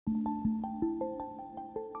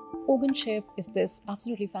Organ chip is this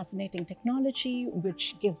absolutely fascinating technology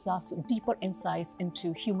which gives us deeper insights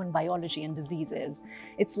into human biology and diseases.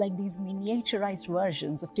 It's like these miniaturized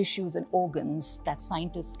versions of tissues and organs that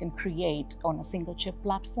scientists can create on a single chip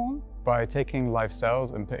platform. By taking live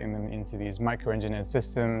cells and putting them into these microengineered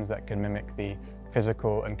systems that can mimic the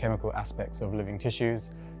physical and chemical aspects of living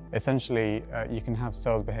tissues, essentially you can have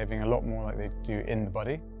cells behaving a lot more like they do in the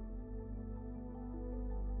body.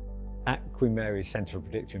 At Queen Mary's Centre for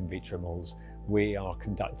Predictive in Vitro Models, we are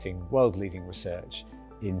conducting world-leading research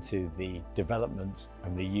into the development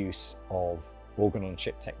and the use of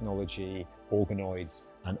organ-on-chip technology, organoids,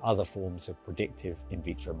 and other forms of predictive in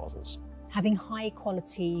vitro models. Having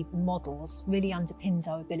high-quality models really underpins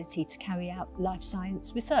our ability to carry out life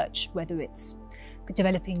science research, whether it's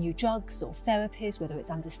developing new drugs or therapies, whether it's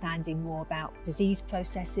understanding more about disease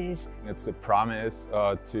processes. It's a promise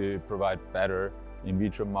to provide better in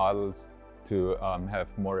vitro models, to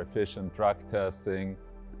have more efficient drug testing,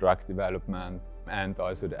 drug development, and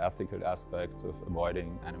also the ethical aspects of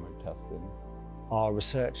avoiding animal testing. Our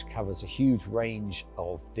research covers a huge range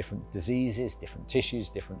of different diseases, different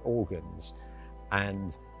tissues, different organs,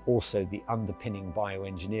 and also the underpinning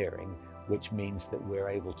bioengineering, which means that we're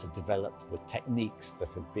able to develop the techniques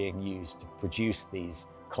that are being used to produce these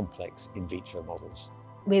complex in vitro models.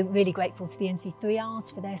 We're really grateful to the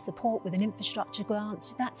NC3Rs for their support with an infrastructure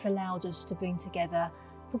grant. That's allowed us to bring together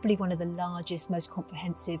probably one of the largest, most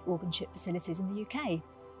comprehensive organ chip facilities in the UK.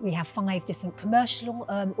 We have 5 different commercial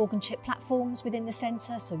organ chip platforms within the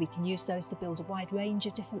centre, so we can use those to build a wide range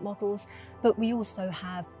of different models. But we also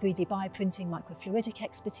have 3D bioprinting microfluidic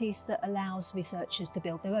expertise that allows researchers to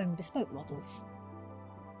build their own bespoke models.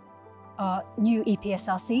 Our new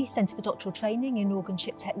EPSRC, Centre for Doctoral Training in Organ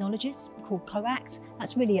Chip Technologies, called COACT,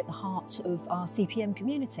 that's really at the heart of our CPM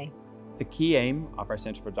community. The key aim of our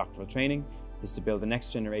Centre for Doctoral Training is to build the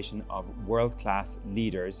next generation of world-class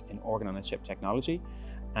leaders in organ-on-a-chip technology,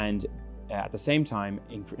 and at the same time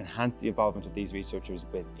enhance the involvement of these researchers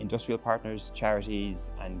with industrial partners,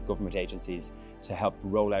 charities and government agencies to help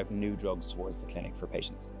roll out new drugs towards the clinic for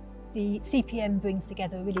patients. The CPM brings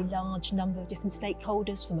together a really large number of different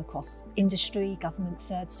stakeholders from across industry, government,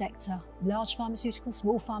 third sector, large pharmaceutical,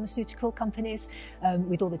 small pharmaceutical companies,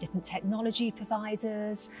 with all the different technology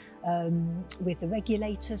providers, with the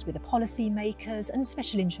regulators, with the policy makers and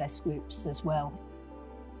special interest groups as well.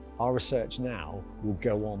 Our research now will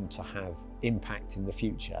go on to have impact in the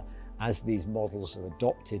future as these models are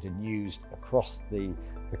adopted and used across the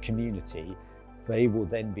community. They will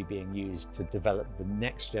then be being used to develop the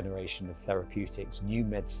next generation of therapeutics, new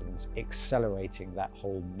medicines, accelerating that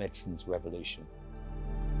whole medicines revolution.